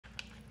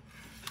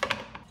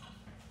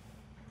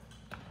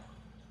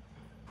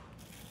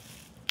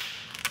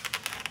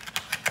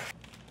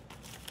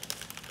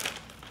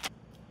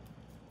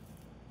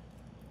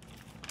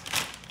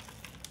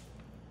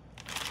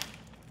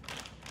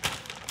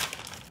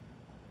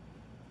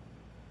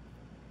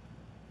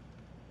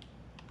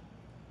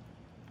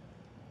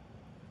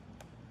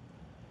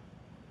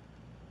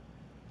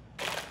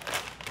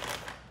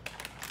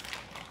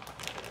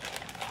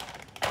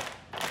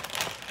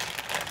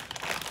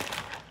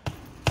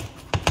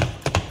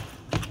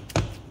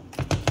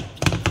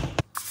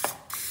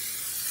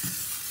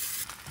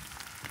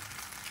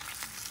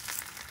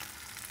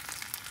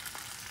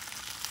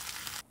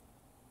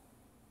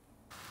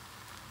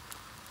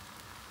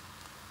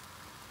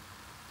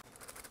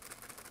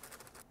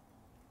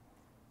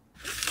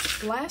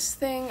Last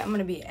thing I'm going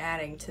to be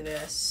adding to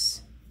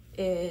this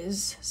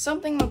is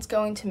something that's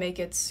going to make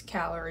its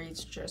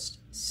calories just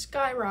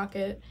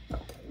skyrocket.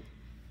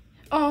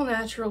 All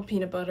natural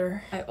peanut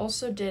butter. I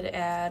also did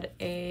add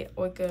a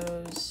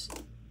Oikos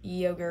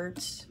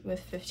yogurt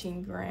with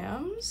 15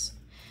 grams.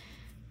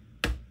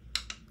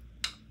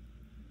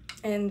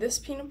 And this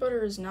peanut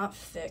butter is not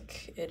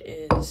thick. It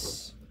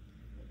is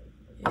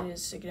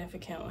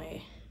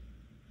significantly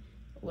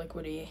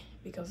liquidy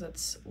because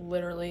it's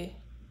literally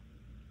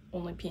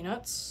only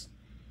peanuts,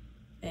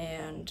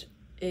 and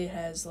it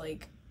has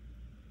like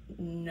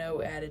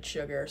no added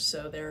sugar,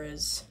 so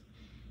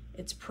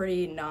it's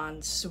pretty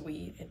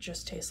non-sweet. It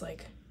just tastes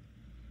like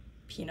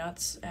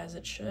peanuts as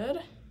it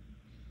should.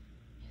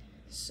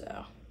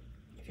 So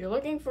if you're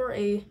looking for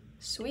a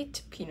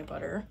sweet peanut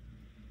butter,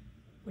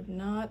 would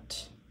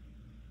not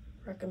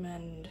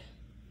recommend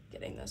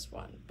getting this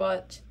one,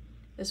 but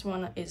this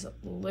one is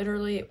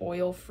literally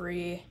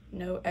oil-free,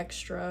 no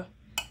extra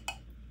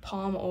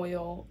palm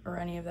oil or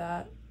any of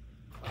that.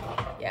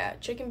 Yeah,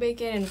 chicken,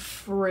 bacon, and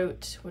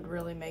fruit would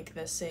really make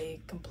this a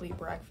complete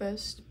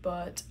breakfast,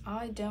 but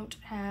I don't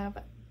have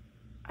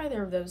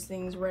either of those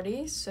things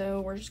ready, so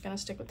we're just gonna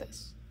stick with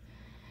this.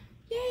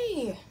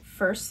 Yay!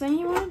 First thing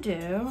you want to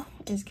do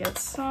is get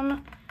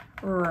some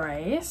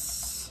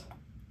rice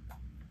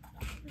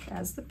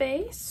as the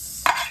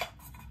base.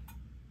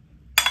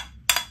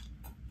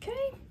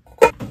 Okay.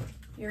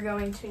 You're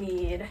going to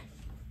need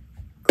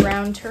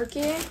ground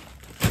turkey,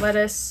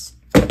 lettuce,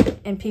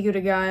 and pico de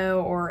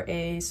gallo or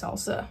a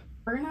salsa.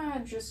 We're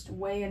gonna just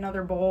weigh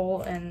another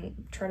bowl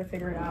and try to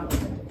figure it out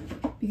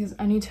because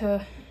I need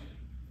to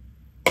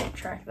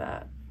track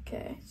that.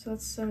 Okay, so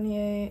that's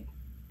 78,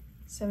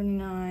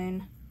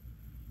 79.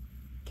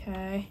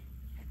 Okay.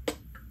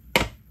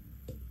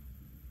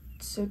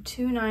 So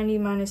 290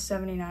 minus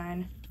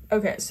 79.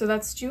 Okay, so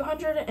that's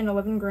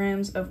 211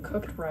 grams of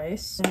cooked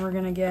rice. And we're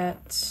gonna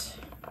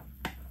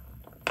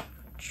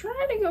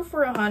try to go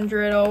for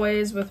 100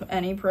 always with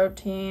any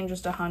protein,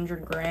 just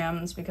 100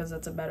 grams because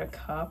that's about a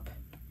cup.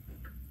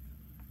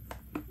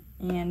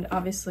 And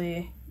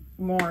obviously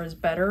more is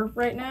better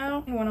right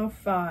now.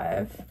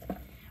 105.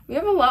 We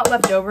have a lot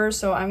left over,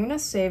 so I'm gonna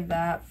save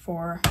that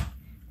for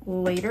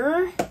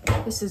later.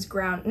 This is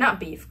ground, not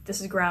beef,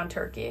 this is ground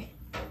turkey.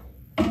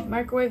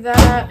 Microwave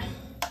that.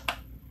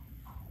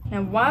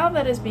 Now while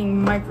that is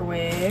being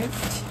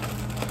microwaved,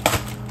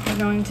 we're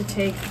going to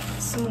take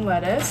some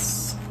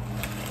lettuce.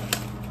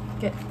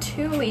 Get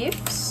 2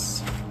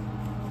 leaves,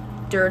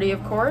 dirty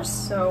of course,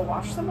 so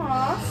wash them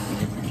off.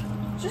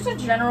 Just a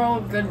general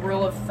good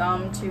rule of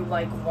thumb to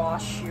like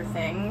wash your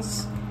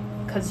things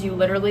because you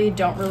literally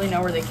don't really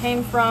know where they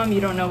came from. You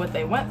don't know what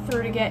they went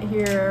through to get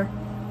here.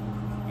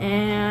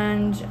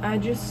 And I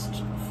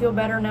just feel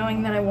better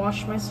knowing that I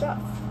washed my stuff.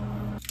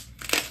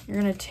 You're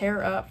gonna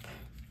tear up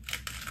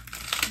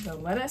the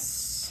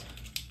lettuce.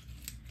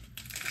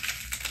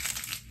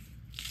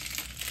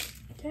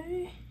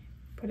 Okay,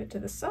 put it to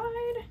the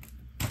side.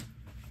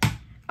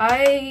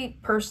 I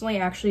personally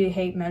actually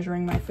hate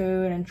measuring my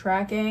food and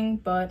tracking,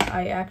 but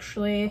I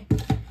actually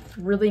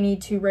really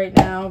need to right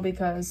now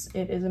because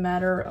it is a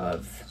matter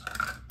of,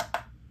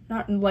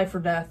 not life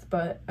or death,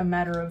 but a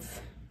matter of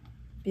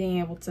being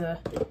able to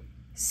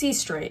see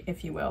straight,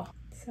 if you will.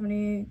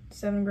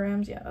 77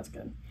 grams, yeah, that's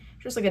good.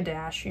 Just like a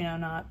dash, you know,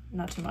 not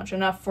too much.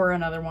 Enough for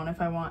another one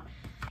if I want.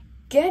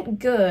 Get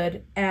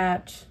good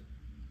at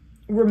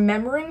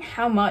remembering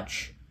how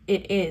much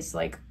it is,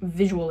 like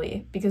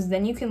visually, because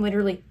then you can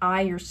literally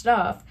eye your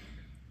stuff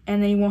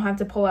and then you won't have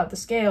to pull out the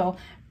scale,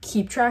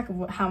 keep track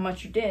of how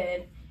much you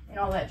did and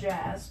all that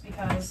jazz,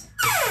 because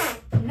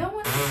no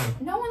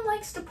one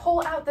likes to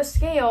pull out the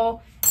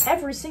scale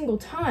every single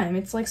time.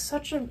 It's like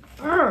such a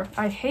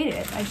I hate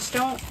it. I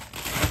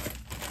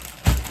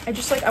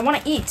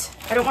want to eat.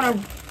 I don't want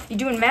to be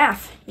doing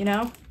math, you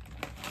know?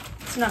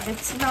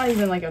 It's not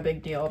even like a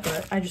big deal,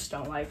 but I just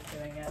don't like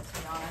doing it,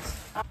 to be honest.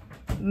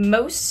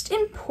 Most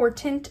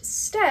important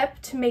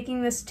step to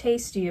making this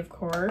tasty, of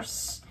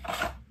course,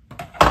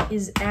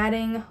 is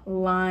adding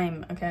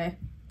lime, okay?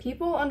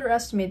 People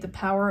underestimate the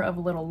power of a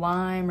little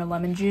lime or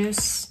lemon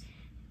juice,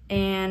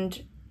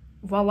 and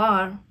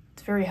voila,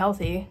 it's very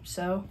healthy,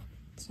 so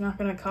it's not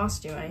gonna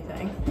cost you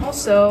anything.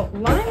 Also,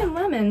 lime and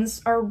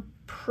lemons are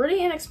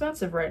pretty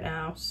inexpensive right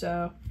now,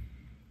 so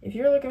if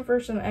you're looking for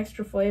some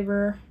extra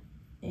flavor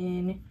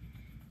in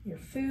your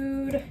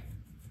food,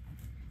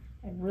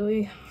 I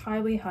really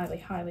highly, highly,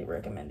 highly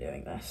recommend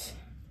doing this.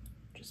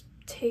 Just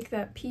take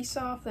that piece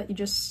off that you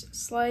just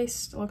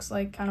sliced. It looks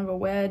like kind of a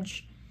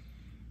wedge.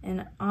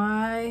 And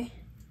I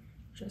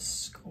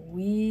just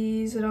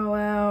squeeze it all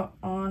out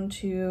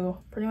onto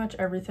pretty much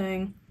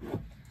everything.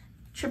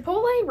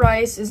 Chipotle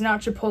rice is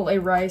not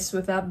Chipotle rice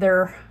without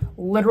their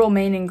literal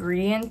main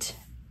ingredient,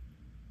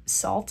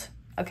 salt,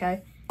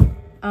 okay?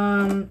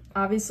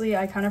 Obviously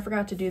I kind of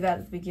forgot to do that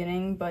at the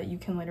beginning, but you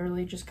can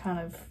literally just kind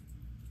of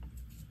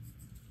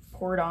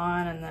pour it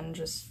on and then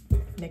just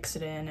mix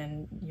it in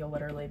and you'll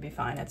literally be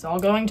fine. It's all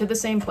going to the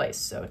same place,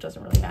 so it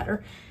doesn't really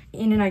matter.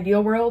 In an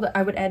ideal world,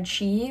 I would add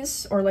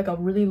cheese or like a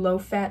really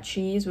low-fat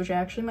cheese, which I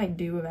actually might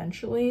do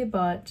eventually,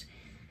 but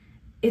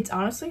it's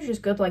honestly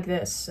just good like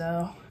this.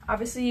 So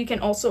obviously you can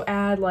also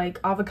add like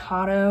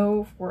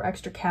avocado for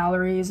extra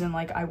calories, and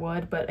like I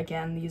would, but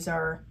again, these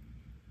are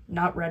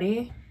not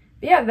ready.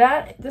 But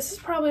yeah, this is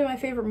probably my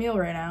favorite meal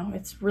right now.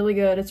 It's really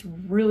good. It's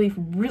really,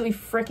 really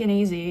freaking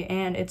easy,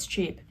 and it's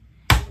cheap.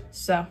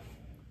 So,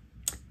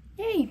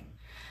 yay.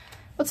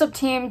 What's up,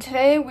 team?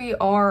 Today we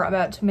are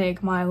about to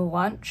make my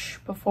lunch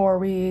before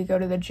we go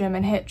to the gym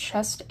and hit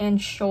chest and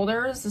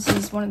shoulders. This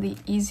is one of the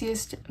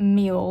easiest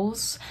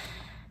meals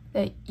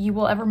that you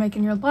will ever make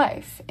in your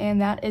life, and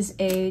that is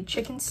a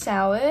chicken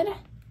salad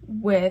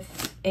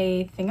with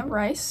a thing of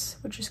rice,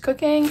 which is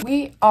cooking.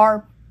 We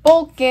are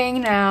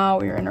bulking now.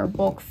 We're in our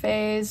bulk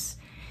phase,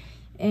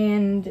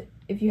 and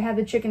if you had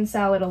the chicken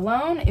salad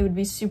alone, it would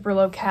be super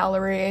low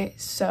calorie,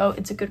 so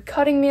it's a good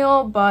cutting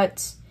meal,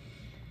 but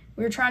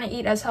we're trying to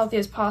eat as healthy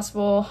as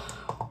possible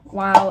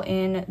while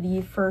in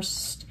the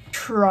first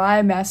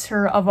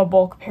trimester of a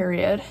bulk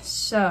period.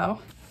 So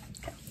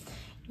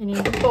you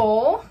need a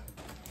bowl.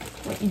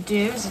 What you do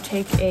is you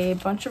take a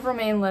bunch of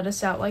romaine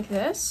lettuce out like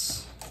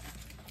this,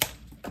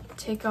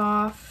 take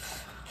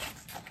off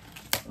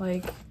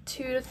like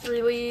 2 to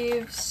 3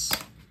 leaves,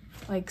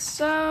 like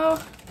so.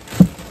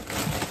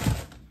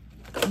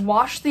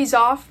 Wash these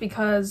off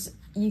because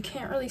you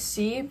can't really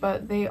see,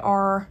 but they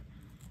are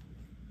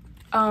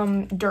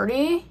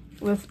dirty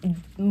with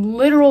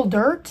literal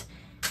dirt.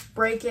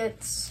 Break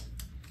it,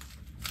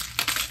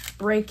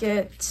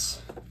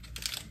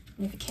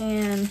 and if you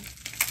can,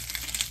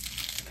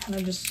 kind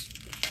of just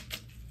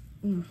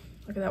look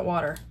at that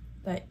water,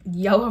 that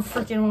yellow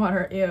freaking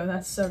water. Ew,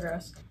 that's so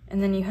gross.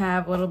 And then you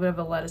have a little bit of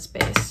a lettuce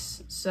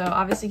base. So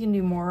obviously you can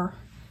do more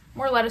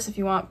lettuce if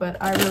you want, but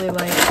I really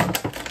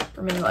like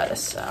romaine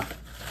lettuce. So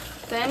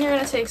then you're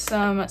gonna take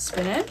some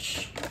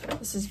spinach.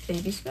 This is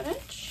baby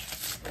spinach.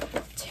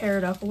 Tear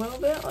it up a little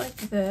bit like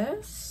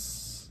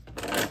this.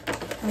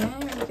 Okay, I'm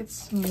gonna get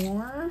some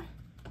more.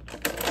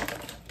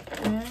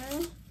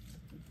 Okay.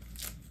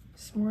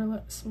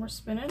 Some more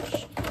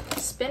spinach.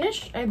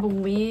 Spinach, I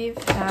believe,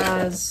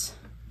 has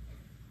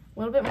a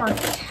little bit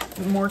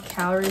more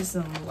calories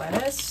than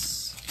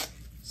lettuce,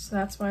 so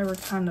that's why we're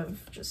kind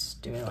of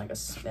just doing like a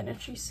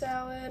spinachy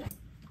salad,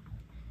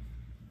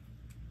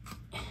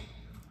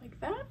 like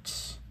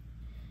that.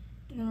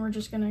 And then we're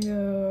just gonna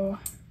go.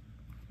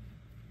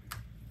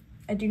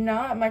 I do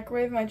not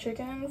microwave my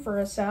chicken for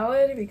a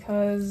salad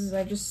because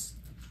I just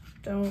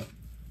don't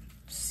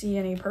see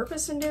any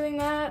purpose in doing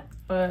that.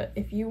 But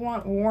if you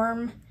want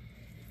warm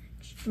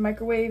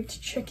microwaved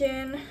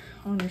chicken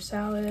on your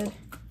salad,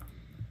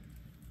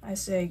 I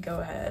say go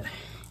ahead,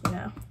 you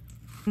know.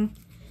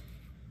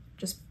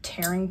 Just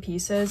tearing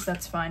pieces,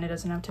 that's fine. It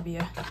doesn't have to be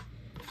a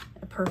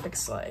perfect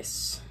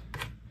slice.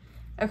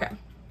 Okay.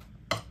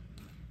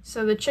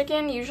 So the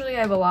chicken, usually I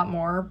have a lot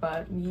more,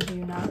 but we do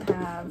not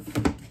have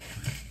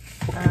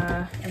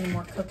any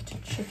more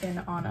cooked chicken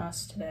on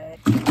us today.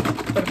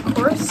 But of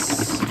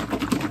course,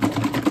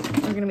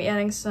 we're gonna be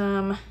adding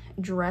some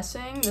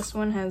dressing. This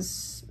one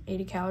has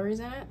 80 calories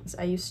in it.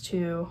 I used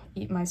to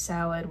eat my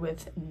salad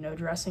with no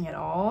dressing at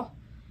all,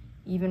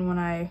 even when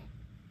I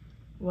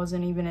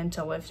wasn't even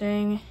into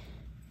lifting.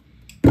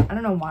 I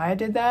don't know why I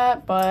did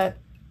that, but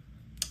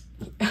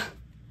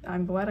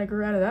I'm glad I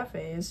grew out of that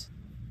phase.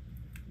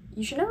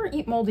 You should never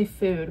eat moldy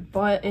food,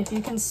 but if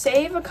you can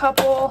save a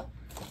couple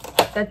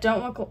that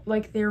don't look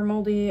like they're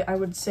moldy, I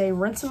would say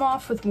rinse them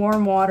off with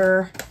warm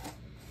water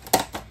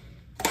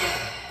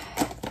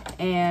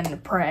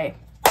and pray.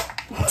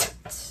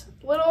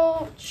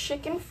 Little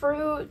chicken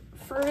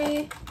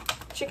fruity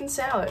chicken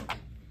salad.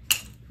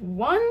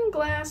 1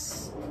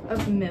 glass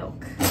of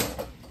milk.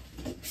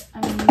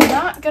 I'm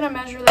not gonna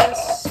measure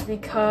this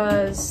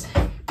because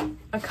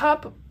a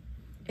cup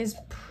is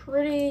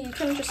pretty, you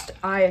can just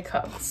eye a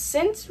cup.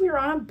 Since we're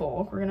on a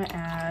bulk, we're gonna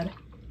add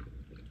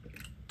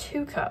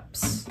 2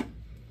 cups.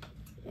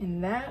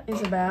 And that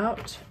is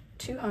about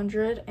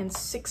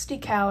 260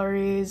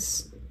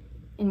 calories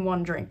in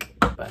 1 drink.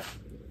 But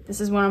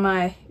this is one of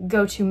my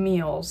go-to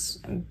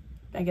meals.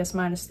 I guess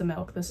minus the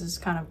milk. This is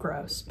kind of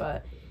gross,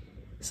 but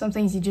some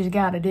things you just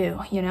gotta do,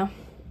 you know?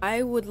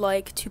 I would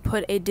like to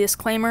put a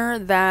disclaimer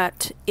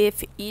that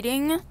if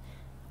eating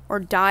or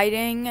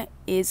dieting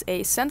is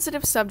a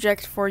sensitive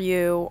subject for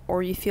you,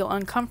 or you feel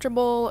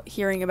uncomfortable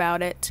hearing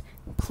about it,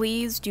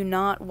 please do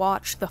not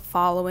watch the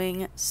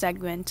following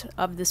segment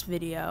of this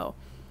video,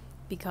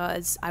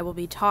 because I will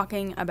be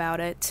talking about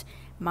it,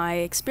 my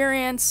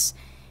experience,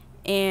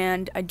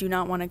 and I do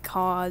not want to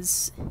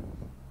cause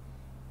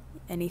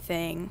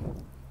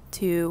anything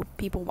to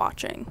people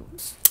watching.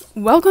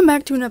 Welcome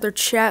back to another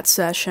chat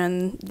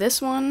session.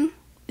 This one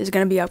is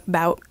going to be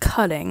about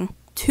cutting.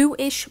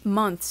 2-ish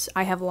months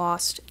I have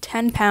lost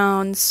 10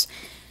 pounds,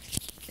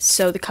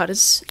 so the cut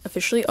is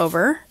officially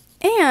over.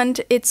 And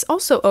it's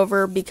also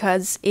over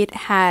because it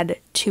had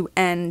to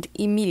end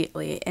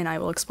immediately, and I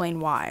will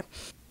explain why.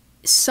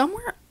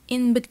 Somewhere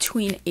in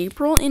between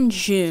April and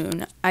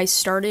June, I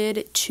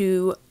started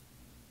to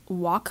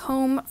walk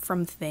home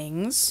from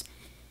things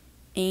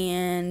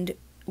and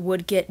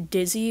would get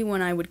dizzy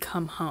when I would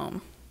come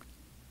home.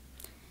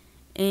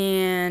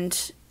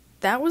 And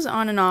that was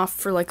on and off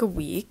for like a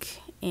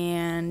week,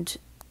 and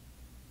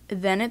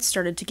then it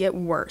started to get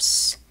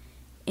worse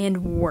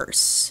and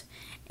worse.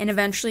 And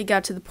eventually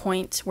got to the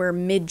point where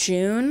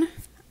mid-June,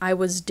 I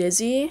was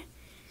dizzy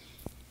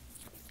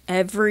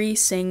every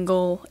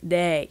single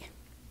day.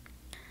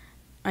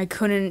 I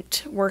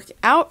couldn't work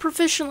out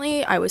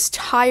proficiently. I was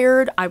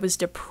tired. I was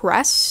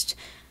depressed.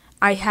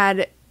 I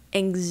had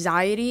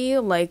anxiety,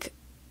 like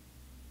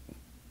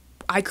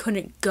I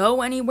couldn't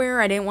go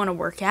anywhere. I didn't want to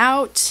work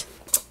out.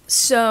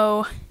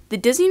 So the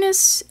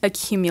dizziness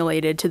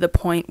accumulated to the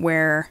point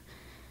where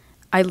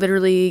I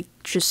literally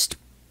just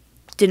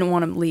didn't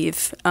want to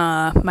leave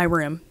my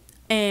room.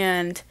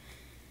 And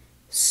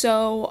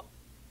so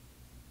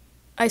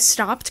I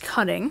stopped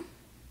cutting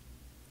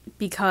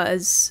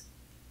because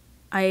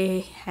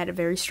I had a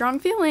very strong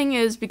feeling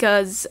it was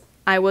because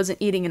I wasn't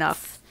eating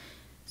enough.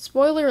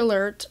 Spoiler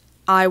alert,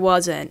 I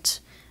wasn't.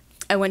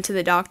 I went to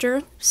the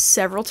doctor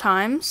several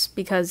times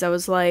because I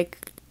was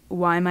like,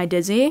 why am I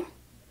dizzy?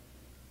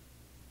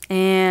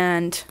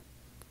 And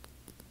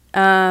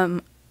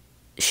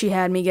she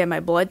had me get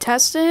my blood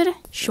tested.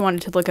 She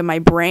wanted to look at my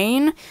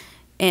brain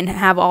and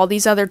have all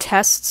these other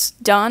tests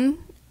done.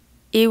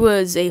 It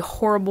was a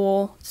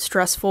horrible,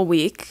 stressful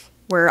week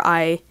where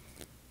I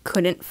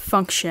couldn't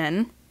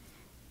function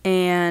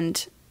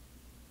and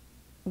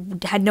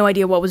had no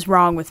idea what was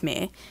wrong with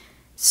me.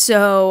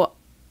 So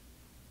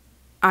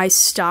I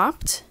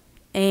stopped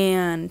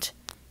and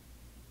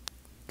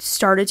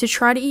started to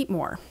try to eat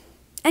more.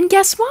 And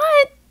guess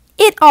what?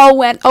 It all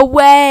went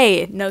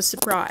away. No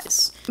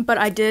surprise. But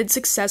I did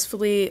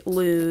successfully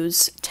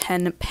lose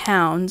 10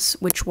 pounds,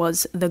 which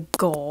was the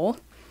goal.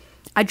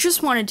 I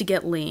just wanted to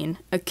get lean,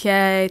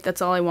 okay?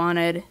 That's all I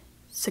wanted.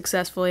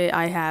 Successfully,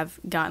 I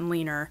have gotten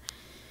leaner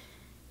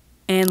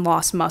and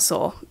lost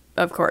muscle.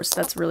 Of course,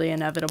 that's really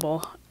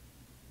inevitable.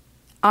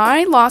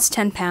 I lost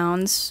 10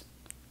 pounds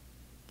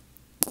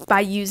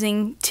by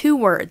using 2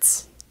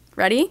 words.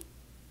 Ready?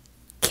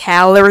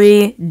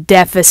 Calorie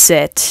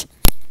deficit.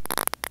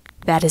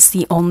 That is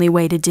the only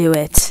way to do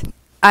it.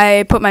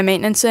 I put my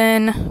maintenance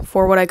in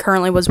for what I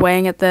currently was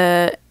weighing at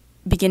the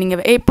beginning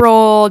of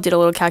April, did a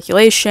little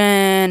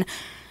calculation,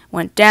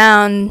 went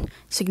down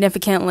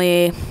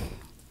significantly,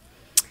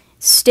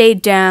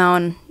 stayed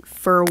down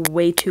for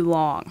way too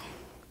long.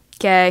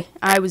 Okay,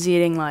 I was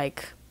eating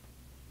like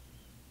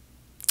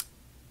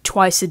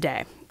twice a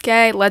day.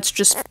 Okay, let's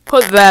just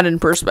put that in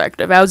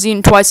perspective. I was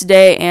eating twice a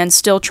day and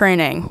still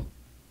training.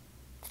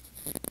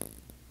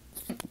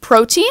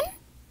 Protein?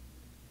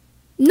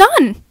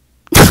 None.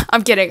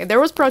 I'm kidding. There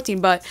was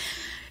protein, but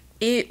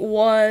it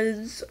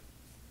was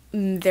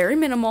very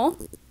minimal.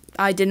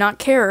 I did not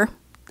care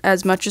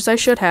as much as I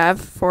should have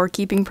for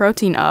keeping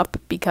protein up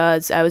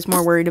because I was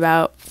more worried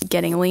about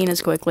getting lean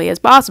as quickly as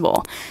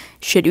possible.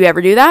 Should you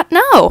ever do that?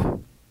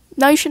 No.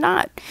 No, you should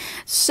not.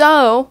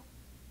 So,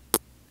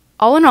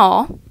 all in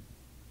all,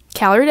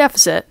 calorie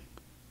deficit.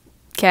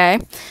 Okay.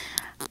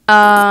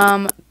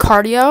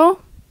 Cardio.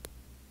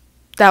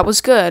 That was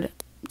good.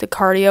 The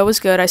cardio was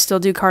good. I still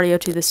do cardio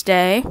to this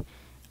day.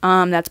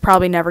 That's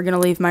probably never going to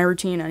leave my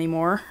routine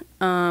anymore.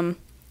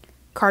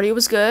 Cardio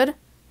was good.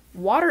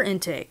 Water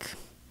intake.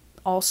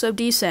 Also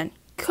decent.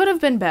 Could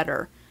have been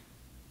better.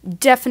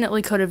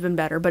 Definitely could have been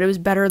better, but it was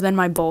better than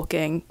my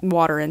bulking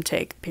water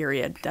intake,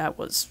 period. That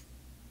was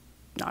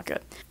not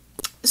good.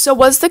 So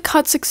was the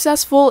cut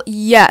successful?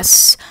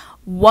 Yes.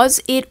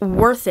 Was it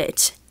worth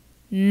it?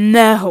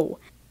 No.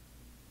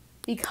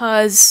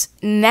 Because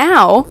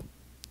now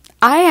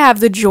I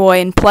have the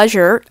joy and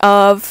pleasure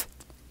of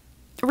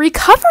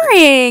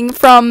recovering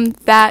from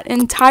that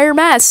entire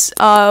mess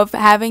of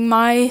having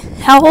my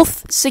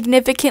health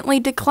significantly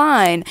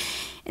decline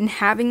and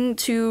having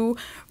to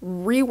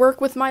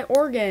rework with my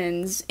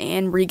organs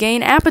and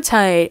regain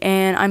appetite,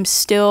 and I'm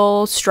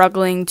still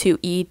struggling to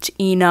eat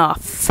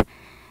enough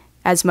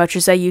as much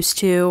as I used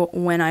to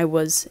when I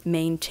was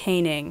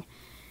maintaining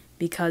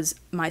because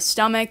my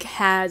stomach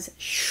has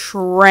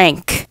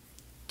shrank.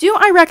 Do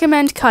I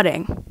recommend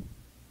cutting?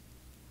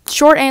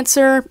 Short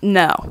answer,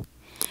 no.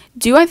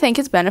 Do I think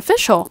it's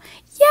beneficial?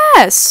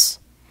 Yes.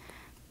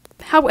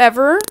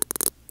 However,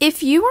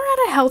 if you are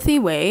at a healthy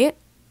weight,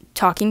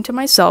 talking to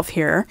myself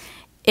here,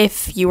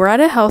 if you are at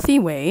a healthy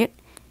weight,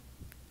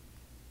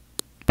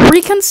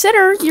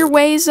 reconsider your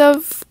ways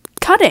of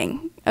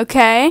cutting,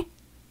 okay?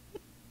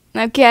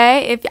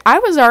 Okay, if I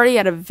was already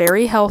at a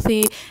very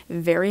healthy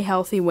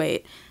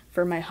weight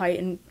for my height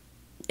and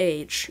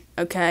age,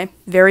 okay?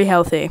 Very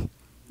healthy.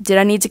 Did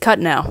I need to cut?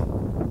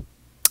 No.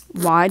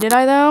 Why did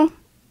I, though?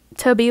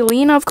 To be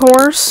lean, of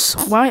course.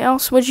 Why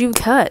else would you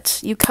cut?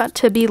 You cut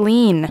to be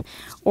lean.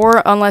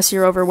 Or unless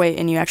you're overweight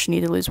and you actually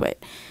need to lose weight.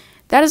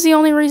 That is the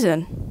only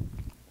reason.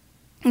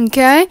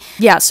 Okay?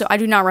 Yeah, so I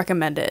do not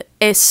recommend it.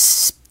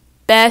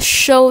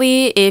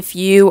 Especially if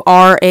you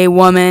are a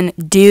woman.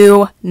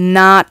 Do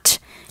not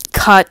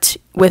cut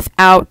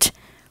without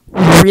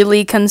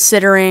really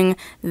considering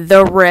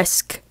the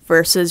risk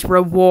versus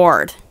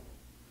reward.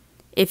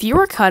 If you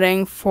are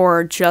cutting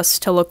for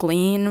just to look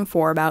lean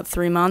for about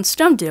 3 months,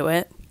 don't do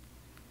it.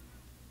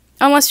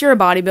 Unless you're a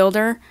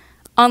bodybuilder.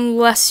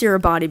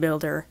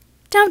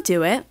 Don't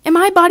do it. Am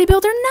I a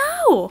bodybuilder?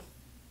 No.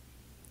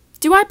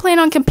 Do I plan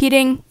on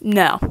competing?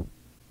 No.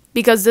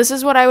 Because this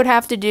is what I would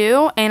have to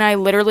do, and I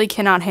literally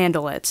cannot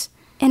handle it.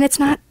 And it's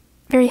not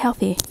very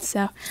healthy,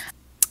 so.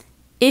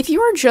 If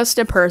you are just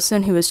a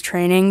person who is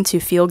training to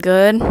feel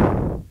good,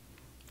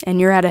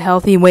 and you're at a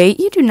healthy weight,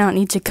 you do not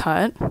need to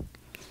cut.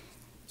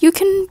 You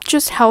can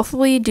just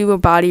healthily do a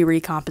body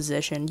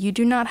recomposition. You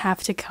do not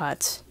have to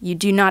cut. You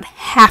do not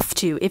have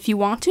to. If you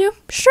want to,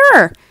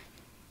 sure.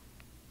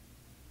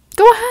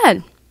 Go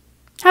ahead.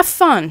 Have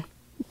fun.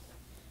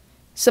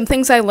 Some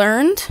things I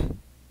learned,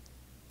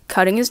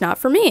 cutting is not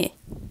for me.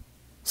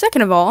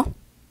 Second of all,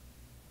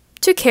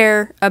 to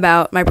care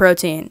about my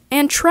protein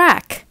and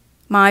track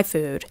my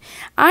food.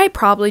 I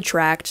probably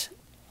tracked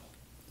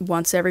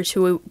once every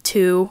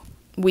two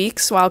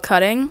weeks while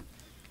cutting.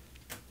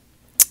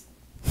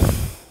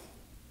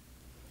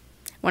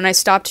 When I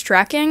stopped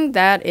tracking,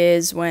 that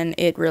is when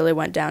it really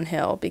went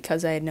downhill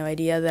because I had no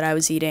idea that I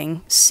was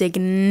eating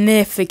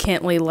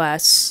significantly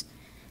less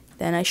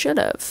than I should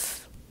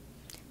have.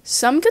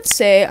 Some could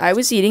say I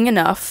was eating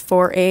enough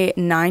for a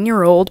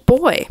 9-year-old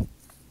boy.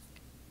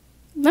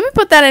 Let me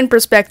put that in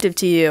perspective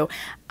to you.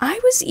 I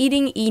was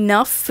eating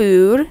enough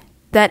food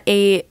that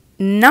a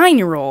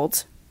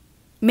 9-year-old,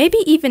 maybe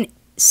even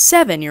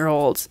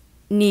 7-year-old,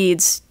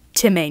 needs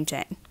to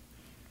maintain.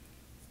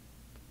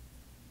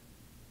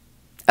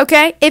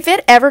 Okay, if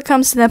it ever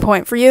comes to that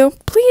point for you,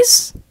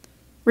 please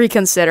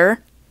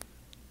reconsider.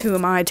 Who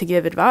am I to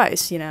give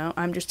advice,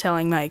 I'm just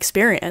telling my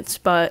experience,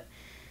 but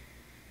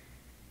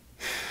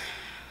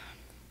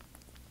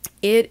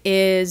it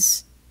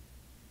is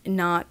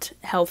not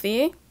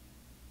healthy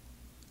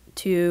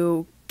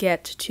to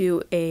get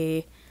to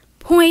a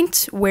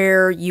point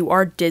where you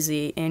are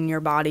dizzy and your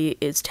body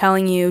is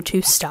telling you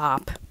to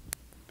stop.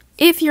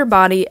 If your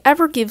body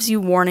ever gives you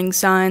warning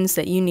signs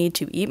that you need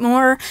to eat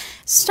more,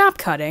 stop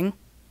cutting.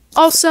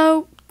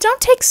 Also,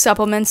 don't take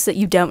supplements that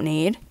you don't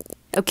need,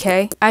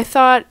 okay? I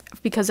thought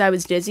because I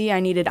was dizzy I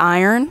needed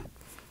iron,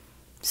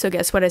 so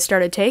guess what I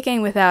started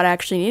taking without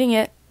actually needing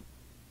it?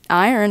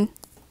 Iron.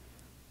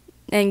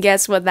 And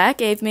guess what that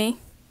gave me?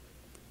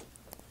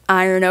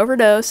 Iron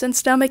overdose and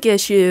stomach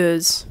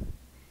issues.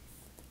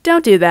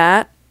 Don't do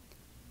that.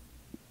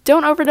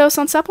 Don't overdose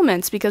on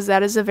supplements because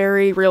that is a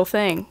very real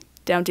thing.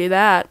 Don't do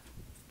that.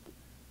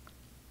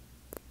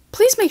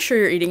 Please make sure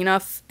you're eating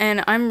enough,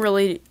 and I'm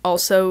really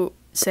also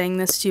saying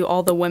this to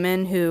all the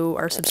women who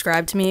are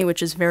subscribed to me,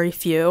 which is very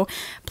few.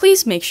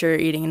 Please make sure you're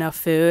eating enough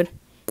food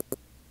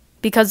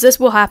because this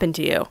will happen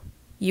to you.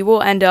 You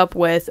will end up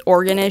with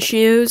organ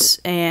issues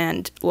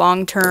and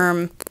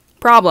long-term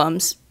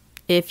problems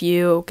if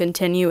you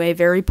continue a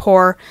very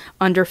poor,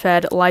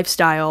 underfed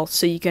lifestyle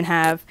so you can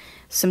have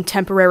some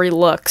temporary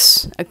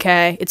looks,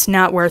 okay? It's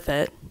not worth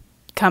it.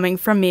 Coming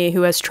from me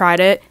who has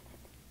tried it,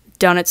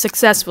 done it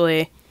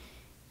successfully,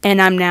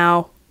 and I'm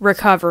now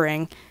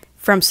recovering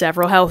from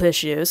several health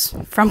issues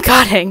from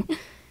cutting.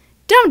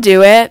 Don't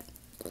do it.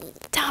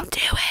 Don't do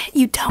it.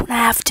 You don't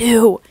have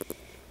to.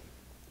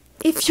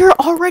 If you're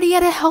already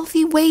at a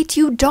healthy weight,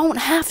 you don't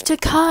have to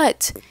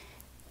cut.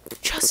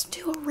 Just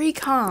do a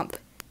recomp.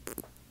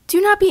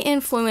 Do not be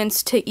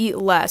influenced to eat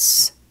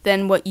less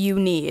than what you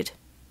need.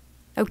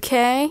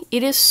 Okay?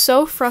 It is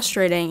so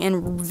frustrating,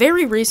 and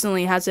very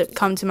recently has it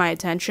come to my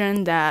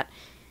attention that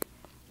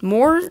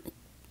more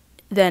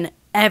than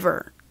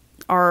ever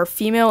are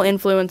female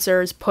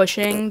influencers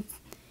pushing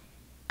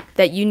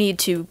that you need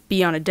to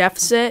be on a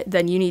deficit,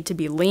 that you need to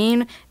be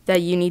lean,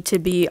 that you need to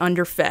be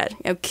underfed,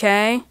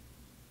 okay?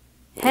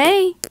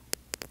 Hey,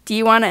 do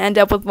you want to end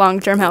up with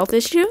long-term health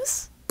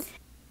issues?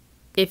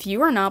 If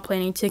you are not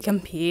planning to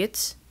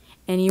compete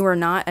and you are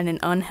not at an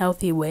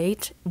unhealthy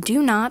weight,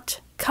 do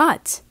not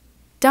cut.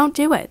 Don't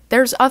do it.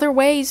 There's other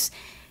ways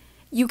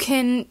you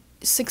can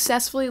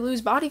successfully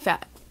lose body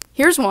fat.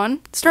 Here's one.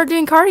 Start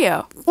doing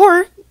cardio.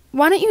 Or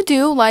why don't you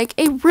do like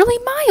a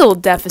really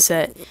mild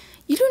deficit?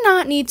 You do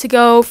not need to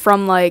go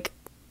from like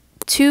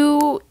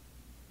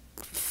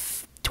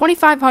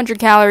 2,500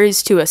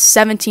 calories to a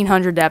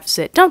 1,700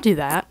 deficit. Don't do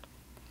that.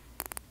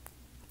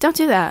 Don't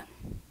do that.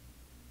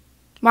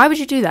 Why would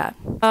you do that?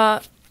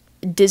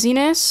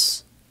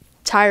 Dizziness,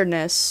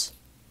 tiredness,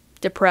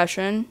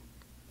 depression,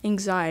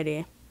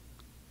 anxiety,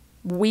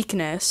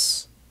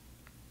 weakness,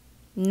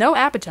 no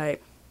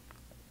appetite.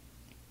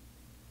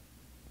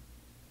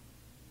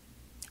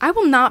 I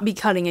will not be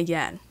cutting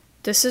again.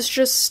 This is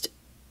just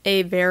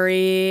a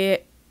very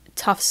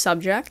tough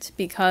subject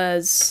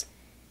because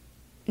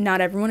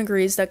not everyone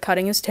agrees that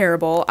cutting is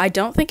terrible. I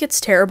don't think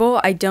it's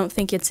terrible. I don't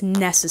think it's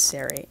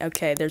necessary.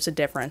 Okay, there's a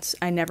difference.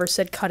 I never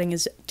said cutting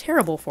is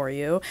terrible for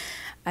you.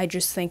 I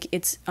just think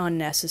it's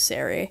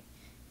unnecessary,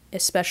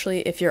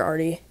 especially if you're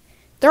already...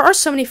 There are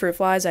so many fruit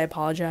flies. I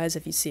apologize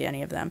if you see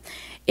any of them.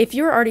 If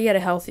you're already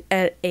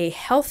at a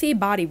healthy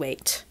body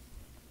weight,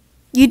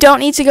 You don't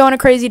need to go on a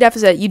crazy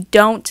deficit. You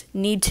don't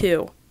need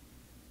to.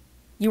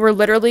 You are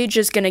literally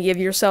just going to give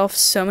yourself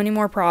so many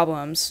more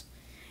problems.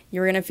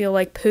 You're going to feel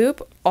like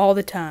poop all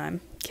the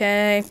time,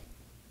 okay?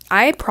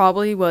 I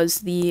probably was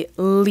the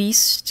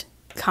least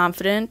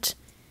confident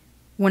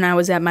when I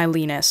was at my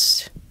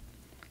leanest.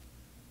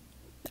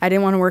 I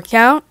didn't want to work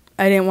out.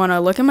 I didn't want to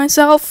look at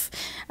myself.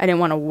 I didn't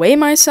want to weigh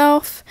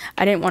myself.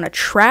 I didn't want to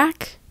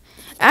track.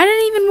 I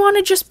didn't even want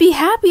to just be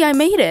happy I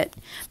made it.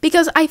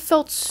 Because I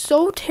felt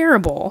so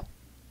terrible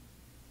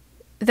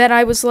that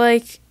I was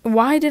like,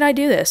 why did I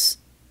do this?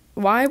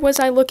 Why was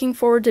I looking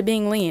forward to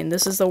being lean?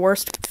 This is the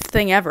worst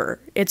thing ever.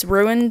 It's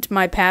ruined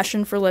my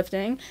passion for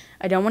lifting.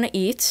 I don't want to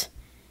eat.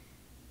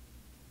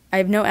 I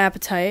have no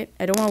appetite.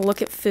 I don't want to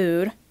look at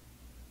food.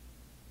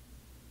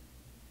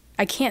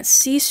 I can't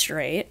see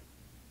straight.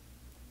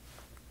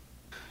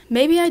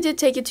 Maybe I did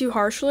take it too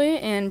harshly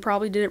and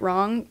probably did it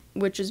wrong,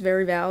 which is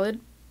very valid.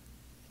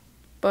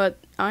 But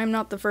I'm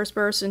not the first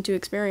person to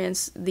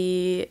experience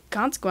the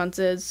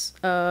consequences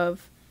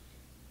of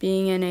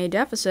being in a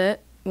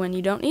deficit when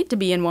you don't need to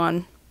be in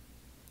one.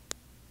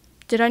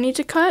 Did I need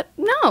to cut?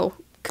 No.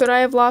 Could I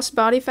have lost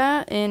body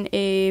fat in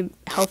a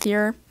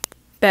healthier,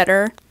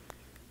 better,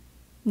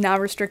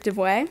 non-restrictive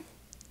way?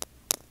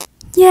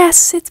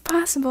 Yes, it's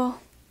possible.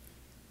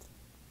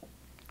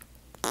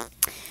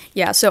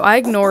 Yeah, so I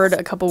ignored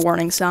a couple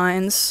warning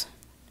signs.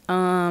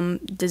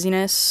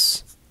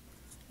 Dizziness,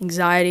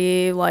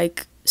 anxiety,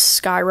 like,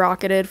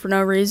 skyrocketed for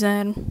no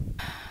reason.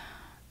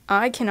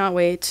 I cannot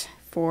wait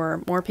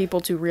for more people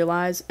to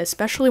realize,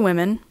 especially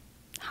women,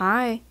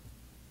 that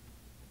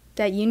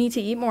you need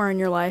to eat more in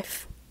your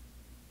life.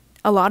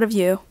 A lot of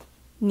you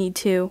need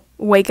to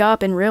wake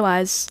up and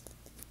realize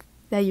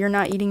that you're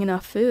not eating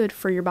enough food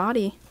for your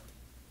body.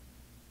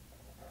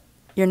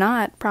 You're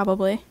not,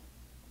 probably.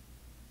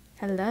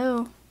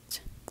 Hello.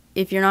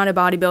 If you're not a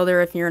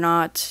bodybuilder, if you're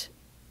not,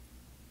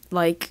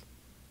 like,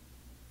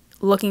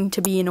 looking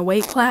to be in a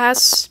weight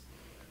class,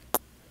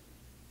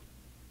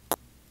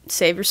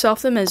 save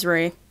yourself the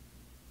misery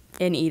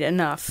and eat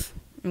enough,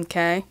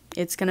 okay?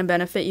 It's gonna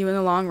benefit you in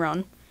the long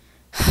run.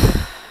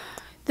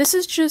 This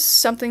is just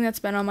something that's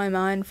been on my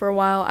mind for a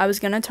while. I was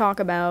gonna talk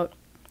about,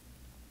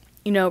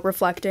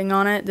 reflecting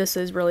on it. This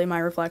is really my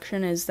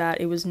reflection, is that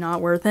it was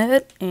not worth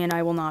it, and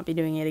I will not be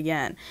doing it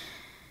again.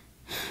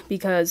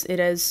 Because it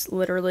has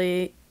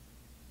literally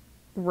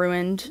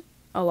ruined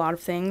a lot of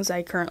things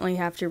I currently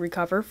have to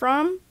recover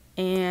from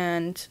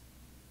and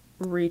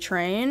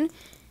retrain.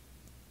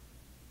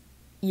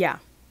 Yeah.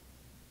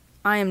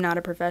 I am not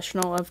a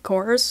professional, of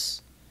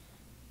course,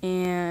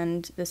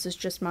 and this is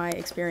just my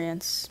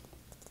experience.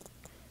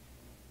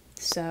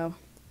 So,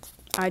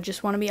 I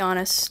just want to be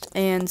honest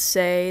and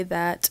say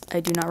that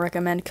I do not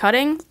recommend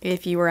cutting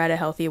if you are at a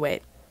healthy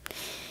weight.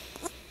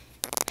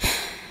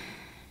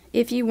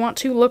 If you want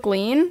to look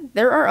lean,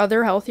 there are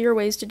other healthier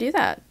ways to do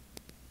that.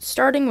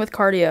 Starting with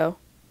cardio.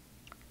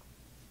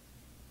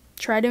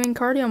 Try doing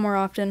cardio more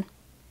often.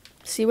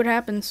 See what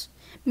happens.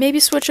 Maybe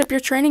switch up your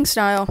training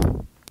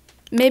style.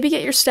 Maybe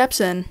get your steps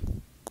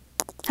in.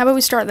 How about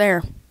we start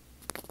there?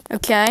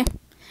 Okay?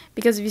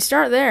 Because if you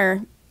start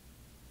there,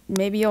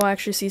 maybe you'll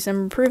actually see some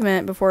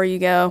improvement before you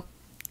go,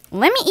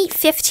 let me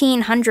eat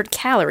 1,500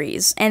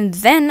 calories, and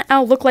then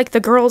I'll look like the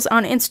girls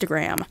on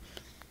Instagram.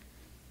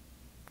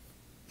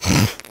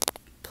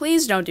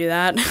 Please don't do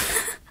that.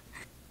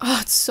 Oh,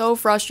 it's so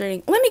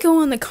frustrating. Let me go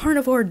on the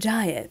carnivore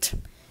diet.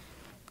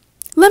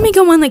 Let me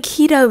go on the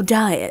keto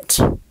diet.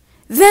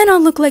 Then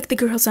I'll look like the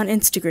girls on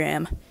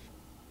Instagram.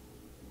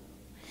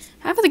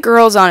 Half of the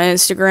girls on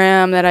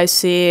Instagram that I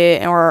see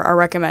or are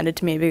recommended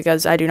to me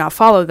because I do not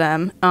follow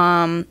them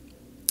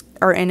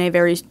are in a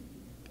very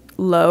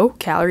low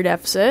calorie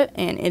deficit,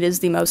 and it is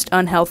the most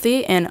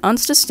unhealthy and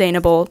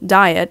unsustainable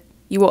diet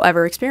you will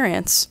ever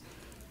experience,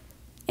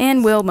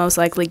 and will most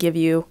likely give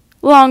you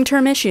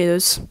long-term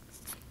issues.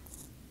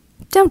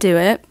 Don't do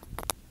it.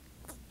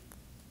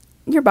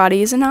 Your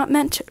body is not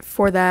meant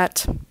for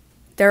that.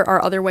 There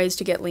are other ways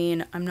to get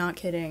lean. I'm not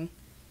kidding.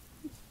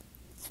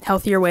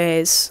 Healthier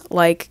ways,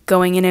 like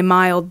going in a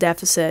mild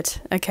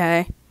deficit,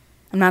 okay?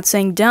 I'm not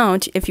saying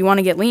don't. If you want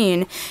to get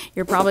lean,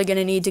 you're probably going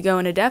to need to go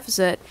in a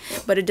deficit,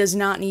 but it does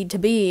not need to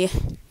be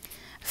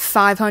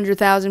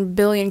 500,000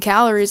 billion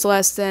calories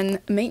less than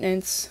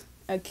maintenance,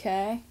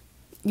 okay?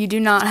 You do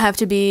not have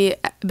to be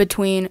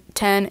between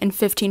 10 and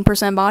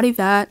 15% body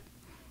fat.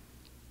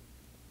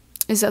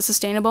 Is that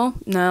sustainable?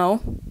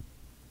 No.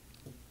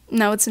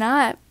 No, it's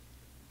not.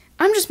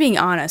 I'm just being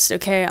honest,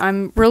 okay?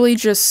 I'm really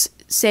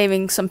just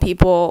saving some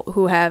people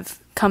who have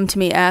come to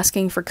me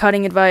asking for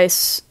cutting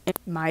advice.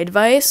 My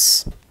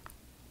advice,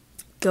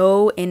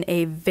 go in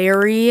a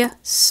very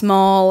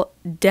small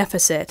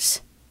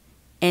deficit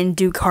and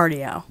do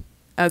cardio,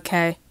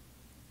 okay?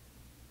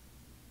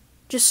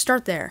 Just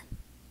start there.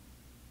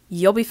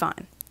 You'll be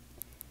fine.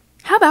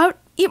 How about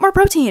eat more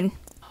protein?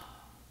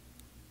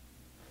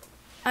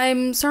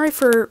 I'm sorry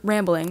for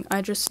rambling.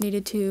 I just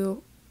needed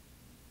to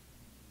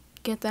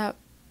get that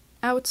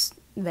out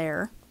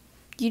there.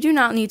 You do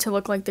not need to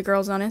look like the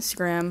girls on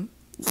Instagram,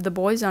 the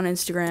boys on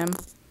Instagram.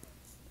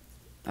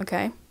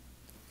 okay?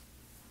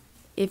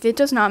 If it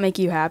does not make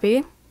you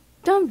happy,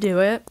 don't do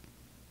it.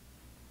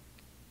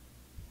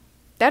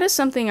 That is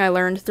something I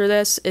learned through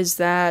this, is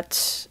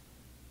that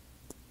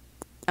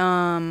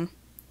being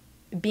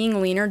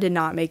leaner did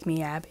not make me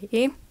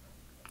happy.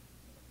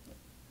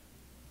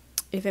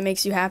 If it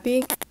makes you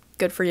happy,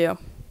 good for you.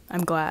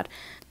 I'm glad.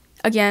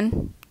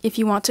 Again, if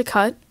you want to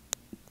cut,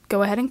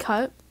 go ahead and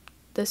cut.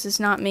 This is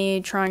not me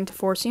trying to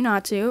force you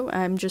not to.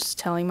 I'm just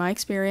telling my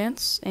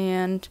experience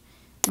and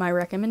my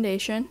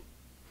recommendation.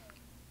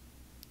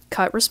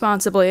 Cut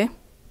responsibly.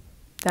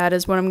 That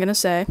is what I'm going to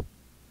say.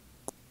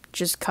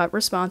 Just cut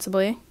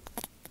responsibly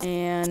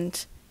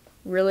and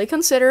really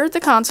consider the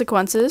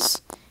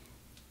consequences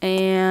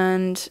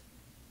and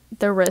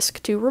the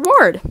risk to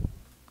reward.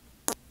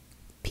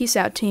 Peace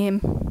out,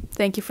 team.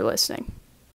 Thank you for listening.